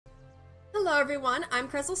Hello everyone, I'm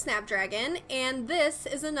Crystal Snapdragon, and this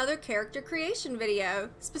is another character creation video,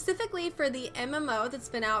 specifically for the MMO that's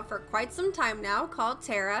been out for quite some time now, called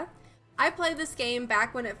TERA. I played this game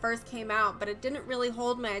back when it first came out, but it didn't really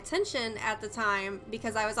hold my attention at the time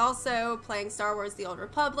because I was also playing Star Wars: The Old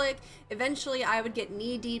Republic. Eventually I would get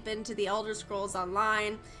knee-deep into the Elder Scrolls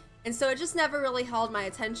Online, and so it just never really held my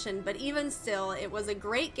attention, but even still, it was a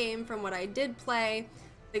great game from what I did play.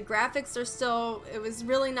 The graphics are still, it was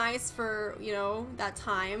really nice for, you know, that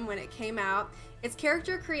time when it came out. Its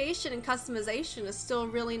character creation and customization is still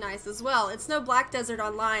really nice as well. It's no Black Desert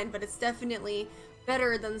Online, but it's definitely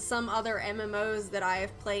better than some other MMOs that I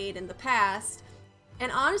have played in the past.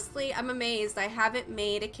 And honestly, I'm amazed I haven't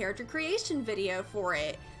made a character creation video for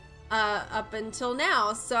it up until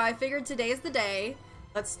now. So I figured today's the day.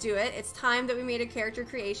 Let's do it. It's time that we made a character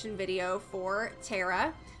creation video for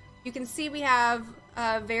TERA. You can see we have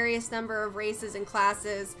a various number of races and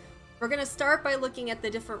classes. We're going to start by looking at the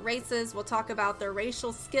different races. We'll talk about their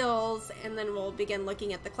racial skills, and then we'll begin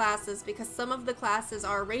looking at the classes, because some of the classes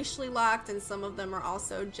are racially locked and some of them are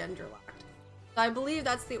also gender locked. So I believe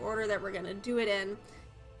that's the order that we're going to do it in.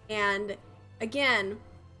 And again,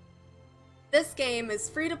 this game is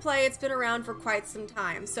free to play. It's been around for quite some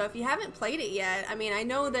time. So if you haven't played it yet, I mean, I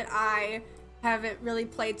know that I haven't really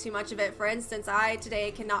played too much of it. For instance, I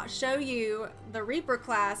today cannot show you the Reaper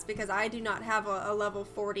class because I do not have a level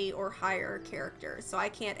 40 or higher character, so I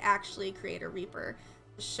can't actually create a Reaper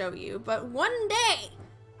to show you. But one day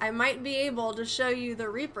I might be able to show you the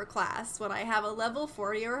Reaper class when I have a level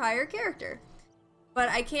 40 or higher character, but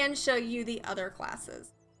I can show you the other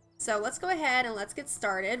classes. So let's go ahead and let's get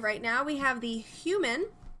started. Right now we have the human.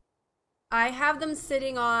 I have them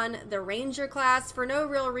sitting on the Ranger class for no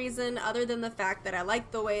real reason other than the fact that I like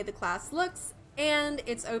the way the class looks and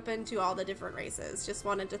it's open to all the different races. Just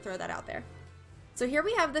wanted to throw that out there. So here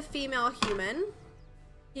we have the female human.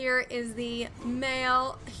 Here is the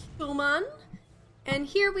male human. And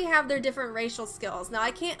here we have their different racial skills. Now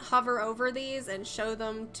I can't hover over these and show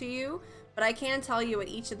them to you, but I can tell you what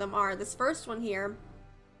each of them are. This first one here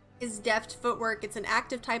is deft footwork. It's an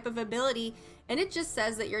active type of ability, and it just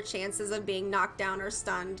says that your chances of being knocked down or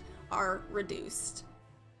stunned are reduced.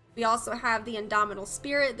 We also have the Indomitable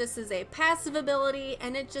Spirit. This is a passive ability,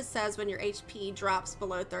 and it just says when your HP drops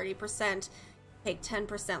below 30%, take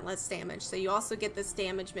 10% less damage. So you also get this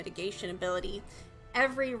damage mitigation ability.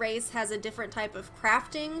 Every race has a different type of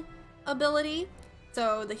crafting ability.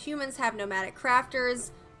 So the humans have nomadic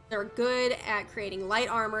crafters. They're good at creating light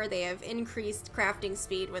armor. They have increased crafting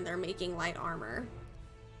speed when they're making light armor.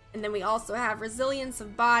 And then we also have resilience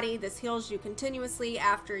of body. This heals you continuously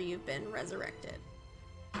after you've been resurrected.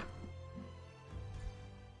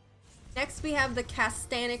 Next we have the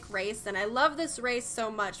Castanic race, and I love this race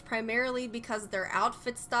so much primarily because their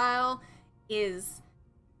outfit style is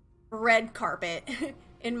red carpet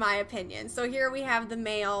in my opinion. So here we have the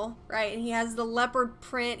male, right, and he has the leopard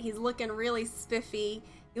print. He's looking really spiffy.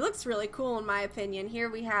 He looks really cool in my opinion. Here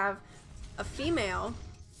we have a female.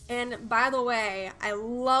 And by the way, I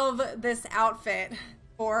love this outfit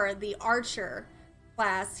for the archer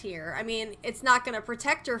class here. I mean, it's not going to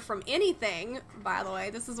protect her from anything, by the way.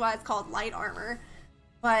 This is why it's called light armor.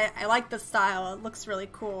 But I like the style. It looks really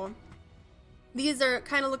cool. These are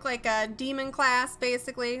kind of look like a demon class,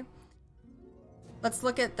 basically. Let's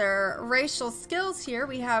look at their racial skills here.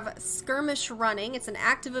 We have skirmish running. It's an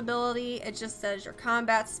active ability. It just says your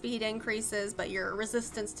combat speed increases, but your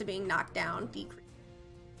resistance to being knocked down decreases.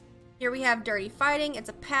 Here we have dirty fighting. It's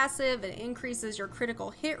a passive. It increases your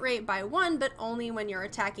critical hit rate by 1, but only when you're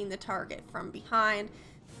attacking the target from behind.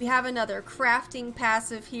 We have another crafting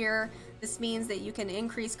passive here. This means that you can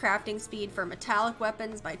increase crafting speed for metallic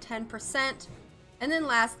weapons by 10%. And then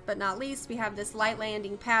last but not least, we have this light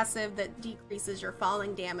landing passive that decreases your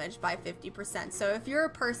falling damage by 50%. So if you're a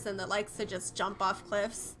person that likes to just jump off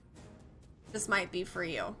cliffs, this might be for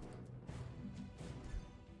you.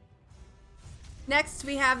 Next,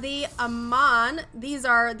 we have the Amon. These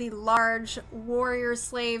are the large warrior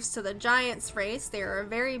slaves to the Giants race. They are a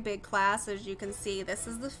very big class, as you can see. This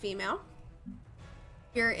is the female.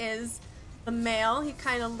 Here is the male. He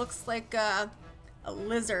kind of looks like a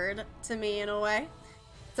lizard to me in a way.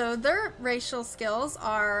 So their racial skills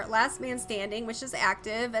are last man standing, which is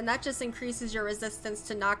active, and that just increases your resistance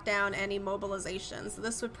to knock down any mobilization. So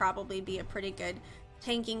this would probably be a pretty good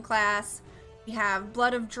tanking class. We have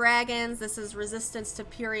Blood of Dragons. This is resistance to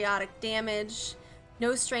periodic damage.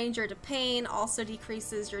 No Stranger to Pain also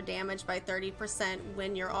decreases your damage by 30%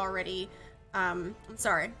 when you're already, by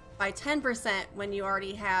 10% when you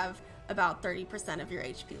already have about 30% of your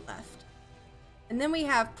HP left. And then we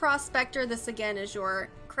have Prospector. This again is your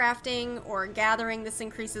crafting or gathering. This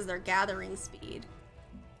increases their gathering speed.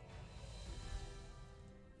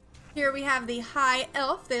 Here we have the high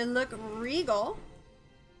elf. They look regal.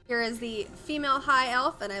 Here is the female high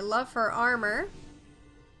elf, and I love her armor.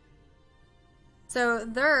 So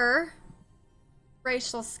their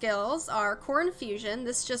racial skills are core infusion.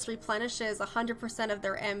 This just replenishes 100% of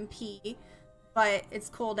their MP, but its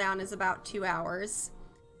cooldown is about 2 hours.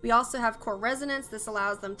 We also have core resonance. This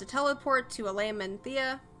allows them to teleport to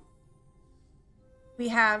Alea. We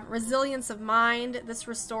have resilience of mind. This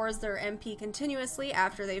restores their MP continuously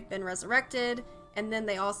after they've been resurrected, and then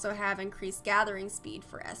they also have increased gathering speed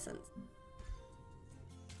for essence.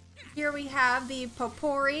 Here we have the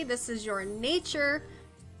Popori. This is your nature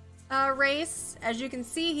race. As you can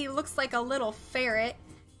see, he looks like a little ferret,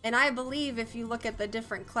 and I believe if you look at the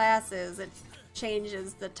different classes, it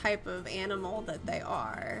changes the type of animal that they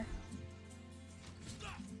are.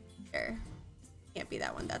 Here. Can't be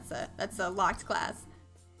that one. That's a locked class.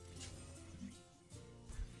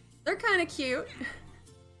 They're kind of cute.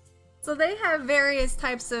 So they have various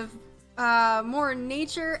types of more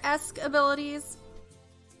nature-esque abilities.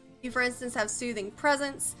 You, for instance, have Soothing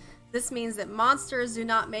Presence. This means that monsters do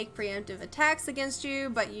not make preemptive attacks against you,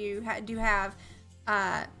 but you do have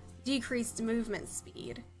decreased movement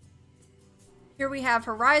speed. Here we have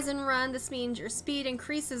Horizon Run. This means your speed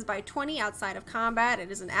increases by 20 outside of combat.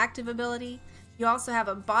 It is an active ability. You also have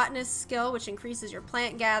a Botanist skill, which increases your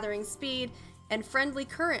plant gathering speed, and Friendly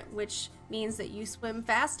Current, which means that you swim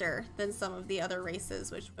faster than some of the other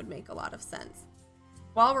races, which would make a lot of sense.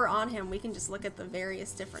 While we're on him, we can just look at the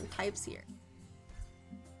various different types here.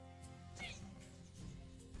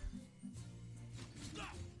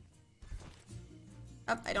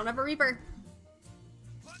 Oh, I don't have a Reaper.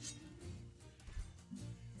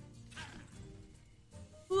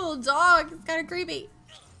 Little dog, it's kind of creepy.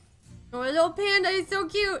 Oh, a little panda, he's so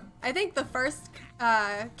cute. I think the first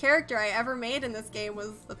character I ever made in this game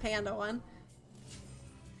was the panda one.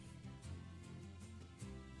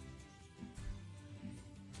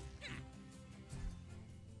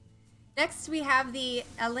 Next we have the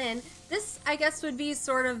Elin. This, I guess, would be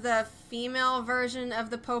sort of the female version of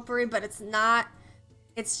the Potpourri, but it's not.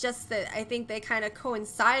 It's just that I think they kind of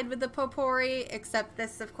coincide with the Potpourri, except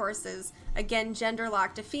this, of course, is, again, gender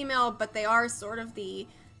locked to female, but they are sort of the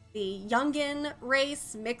Jungian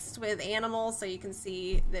race mixed with animals, so you can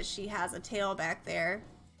see that she has a tail back there.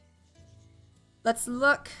 Let's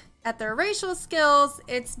look at their racial skills.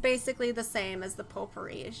 It's basically the same as the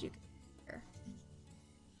Potpourri, as you can see here.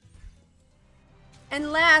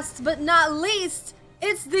 And last but not least,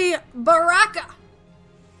 it's the Baraka.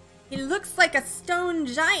 He looks like a stone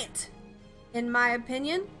giant, in my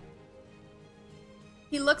opinion.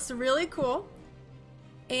 He looks really cool.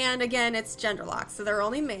 And again, it's gender locked, so they're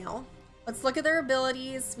only male. Let's look at their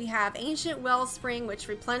abilities. We have Ancient Wellspring, which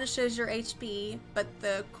replenishes your HP, but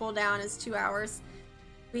the cooldown is 2 hours.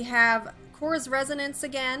 We have Core's Resonance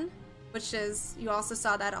again, which is, you also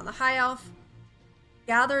saw that on the High Elf.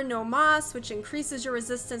 Gather No Moss, which increases your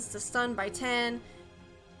resistance to stun by 10.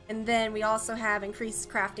 And then we also have increased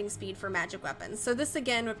crafting speed for magic weapons. So this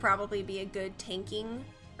again would probably be a good tanking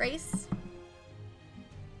race.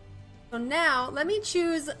 So now let me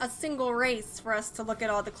choose a single race for us to look at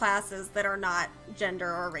all the classes that are not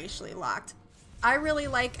gender or racially locked. I really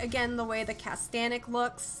like, again, the way the Castanic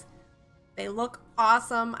looks. They look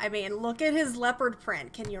awesome. I mean, look at his leopard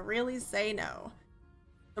print. Can you really say no?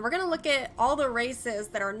 So we're going to look at all the races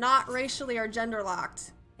that are not racially or gender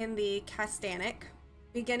locked in the Castanic.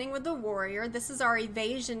 Beginning with the warrior. This is our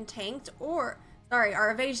evasion tank, or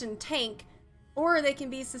they can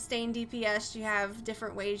be sustained DPS. You have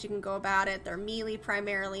different ways you can go about it. They're melee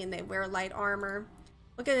primarily, and they wear light armor.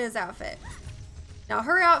 Look at his outfit. Now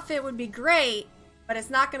her outfit would be great, but it's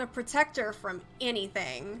not going to protect her from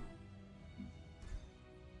anything.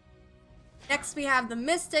 Next we have the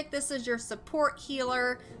Mystic. This is your support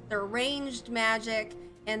healer. They're ranged magic,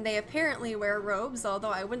 and they apparently wear robes,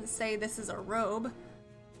 although I wouldn't say this is a robe.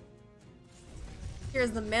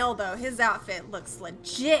 Here's the male though. His outfit looks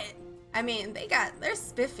legit. I mean, they're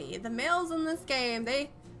spiffy. The males in this game, they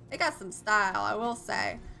got some style, I will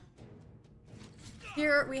say.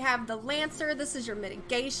 Here we have the Lancer. This is your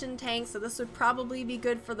mitigation tank, so this would probably be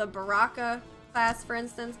good for the Baraka class, for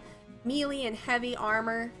instance. Melee and heavy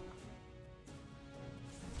armor.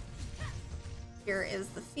 Here is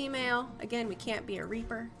the female. Again, we can't be a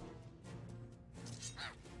Reaper.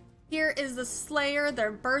 Here is the Slayer.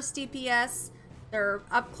 They're burst DPS. They're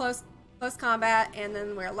up close combat, and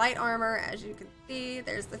then wear light armor. As you can see,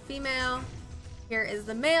 there's the female. Here is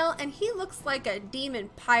the male, and he looks like a demon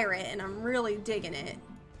pirate, and I'm really digging it.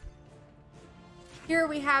 Here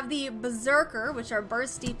we have the Berserker, which are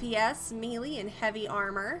burst DPS, melee, and heavy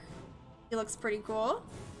armor. He looks pretty cool.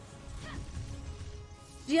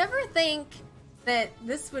 Do you ever think that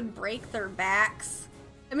this would break their backs?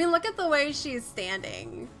 I mean, look at the way she's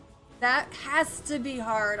standing. That has to be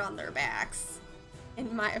hard on their backs,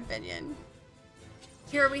 in my opinion.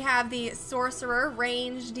 Here we have the Sorcerer,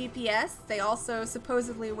 range DPS. They also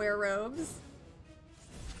supposedly wear robes.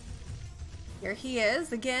 Here he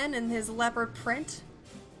is, again, in his leopard print.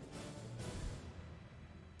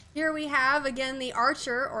 Here we have, again, the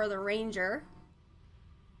Archer, or the Ranger.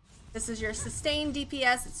 This is your sustained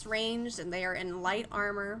DPS, it's ranged, and they are in light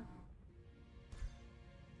armor.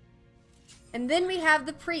 And then we have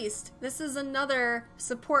the Priest. This is another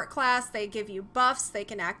support class. They give you buffs, they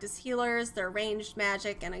can act as healers, they're ranged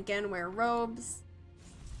magic, and again wear robes.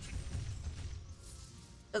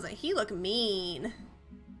 Doesn't he look mean?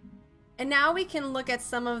 And now we can look at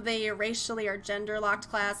some of the racially or gender locked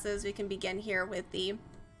classes. We can begin here with the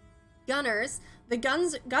Gunners. The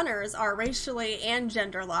Gunners are racially and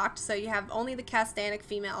gender locked, so you have only the Castanic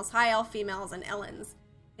females, High Elf females, and Ellens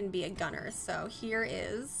can be a Gunner. So here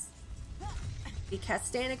is the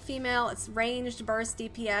Castanic female. It's ranged burst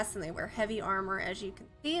DPS, and they wear heavy armor, as you can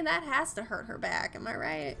see, and that has to hurt her back, am I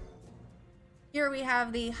right? Here we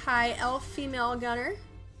have the High Elf female Gunner.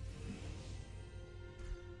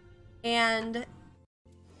 And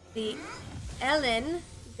the Ellen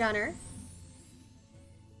Gunner.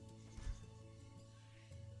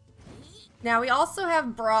 Now we also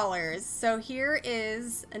have brawlers. So here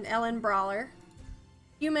is an Ellen brawler.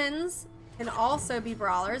 Humans can also be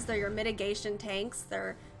brawlers. They're your mitigation tanks.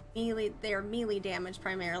 They're melee damage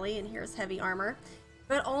primarily, and here's heavy armor.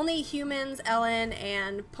 But only humans, Ellen,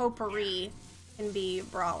 and Potpourri can be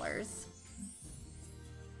brawlers.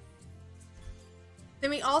 Then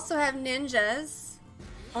we also have ninjas.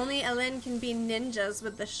 Only Ellen can be ninjas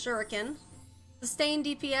with the shuriken. Sustained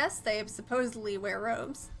DPS, they supposedly wear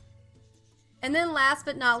robes. And then last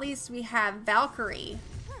but not least, we have Valkyrie.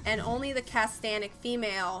 And only the Castanic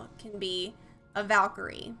female can be a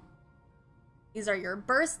Valkyrie. These are your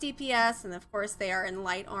burst DPS, and of course they are in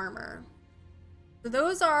light armor. So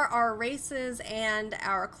those are our races and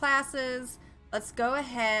our classes. Let's go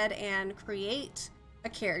ahead and create a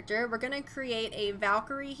character. We're going to create a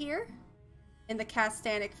Valkyrie here in the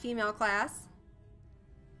Castanic female class.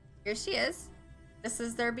 Here she is. This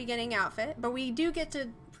is their beginning outfit, but we do get to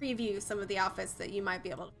preview some of the outfits that you might be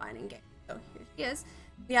able to find in game. So here she is.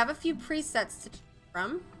 We have a few presets to choose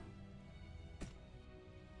from.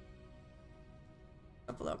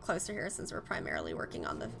 Up a little closer here since we're primarily working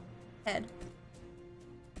on the head.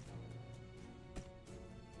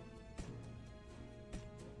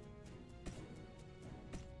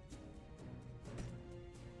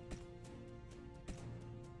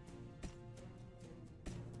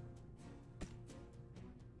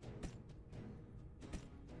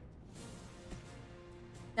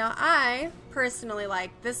 Now I personally like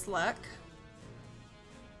this look.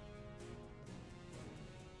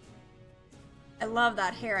 I love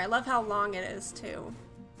that hair. I love how long it is too.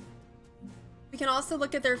 We can also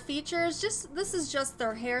look at their features. This is just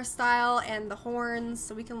their hairstyle and the horns,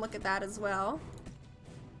 so we can look at that as well.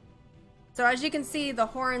 So as you can see, the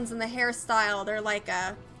horns and the hairstyle, they're like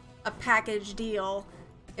a package deal,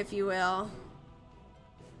 if you will.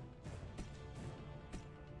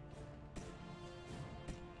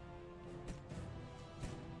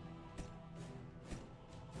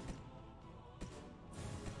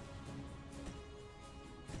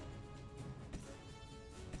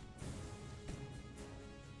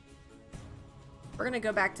 We're gonna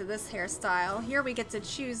go back to this hairstyle. Here we get to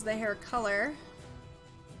choose the hair color.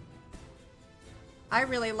 I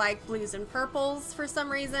really like blues and purples for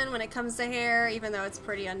some reason when it comes to hair, even though it's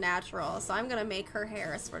pretty unnatural. So I'm gonna make her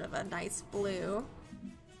hair sort of a nice blue.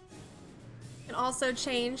 You can also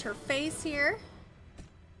change her face here.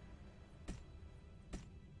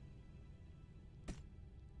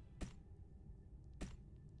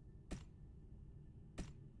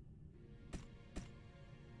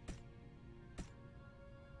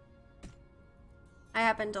 I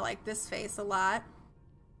happen to like this face a lot.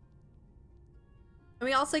 And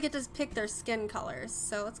we also get to pick their skin colors.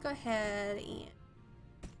 So let's go ahead and...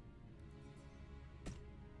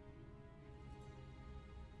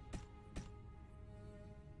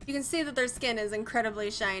 You can see that their skin is incredibly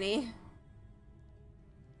shiny.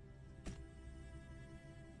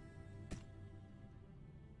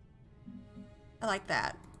 I like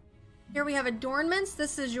that. Here we have adornments.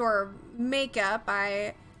 This is your makeup.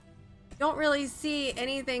 I don't really see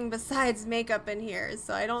anything besides makeup in here,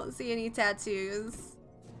 so I don't see any tattoos.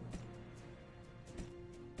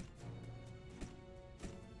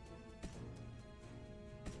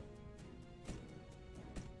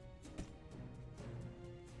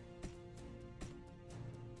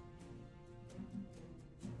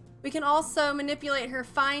 We can also manipulate her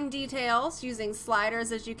fine details using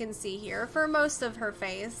sliders, as you can see here, for most of her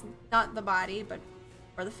face. Not the body, but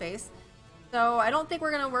for the face. So I don't think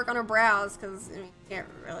we're going to work on her brows because you can't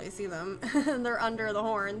really see them. They're under the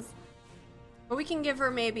horns. But we can give her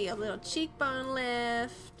maybe a little cheekbone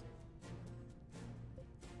lift.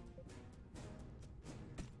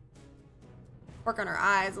 Work on her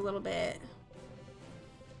eyes a little bit.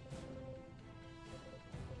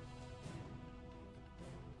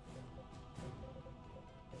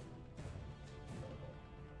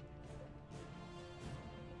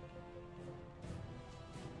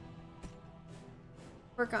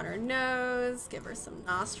 Work on her nose, give her some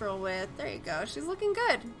nostril width. There you go, she's looking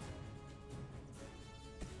good.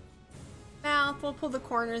 Mouth, we'll pull the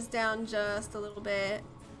corners down just a little bit.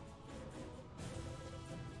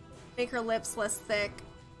 Make her lips less thick.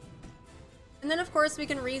 And then of course we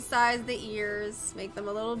can resize the ears, make them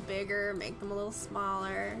a little bigger, make them a little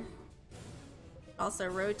smaller. Also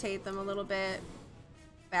rotate them a little bit,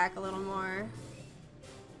 back a little more.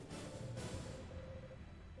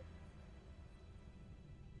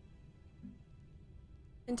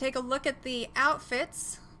 And take a look at the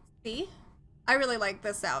outfits. See? I really like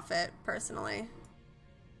this outfit, personally.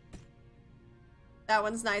 That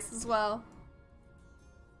one's nice as well.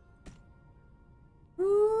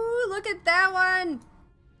 Ooh, look at that one!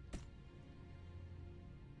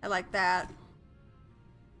 I like that.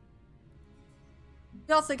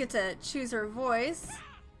 You also get to choose her voice.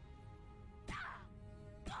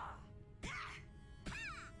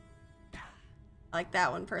 I like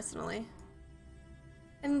that one, personally.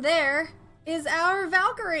 And there is our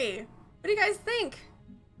Valkyrie. What do you guys think?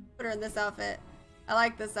 Put her in this outfit. I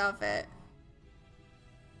like this outfit.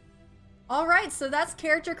 Alright, so that's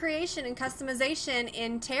character creation and customization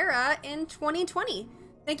in TERA in 2020.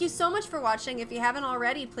 Thank you so much for watching. If you haven't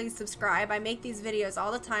already, please subscribe. I make these videos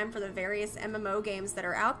all the time for the various MMO games that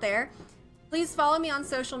are out there. Please follow me on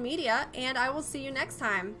social media, and I will see you next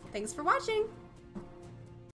time. Thanks for watching!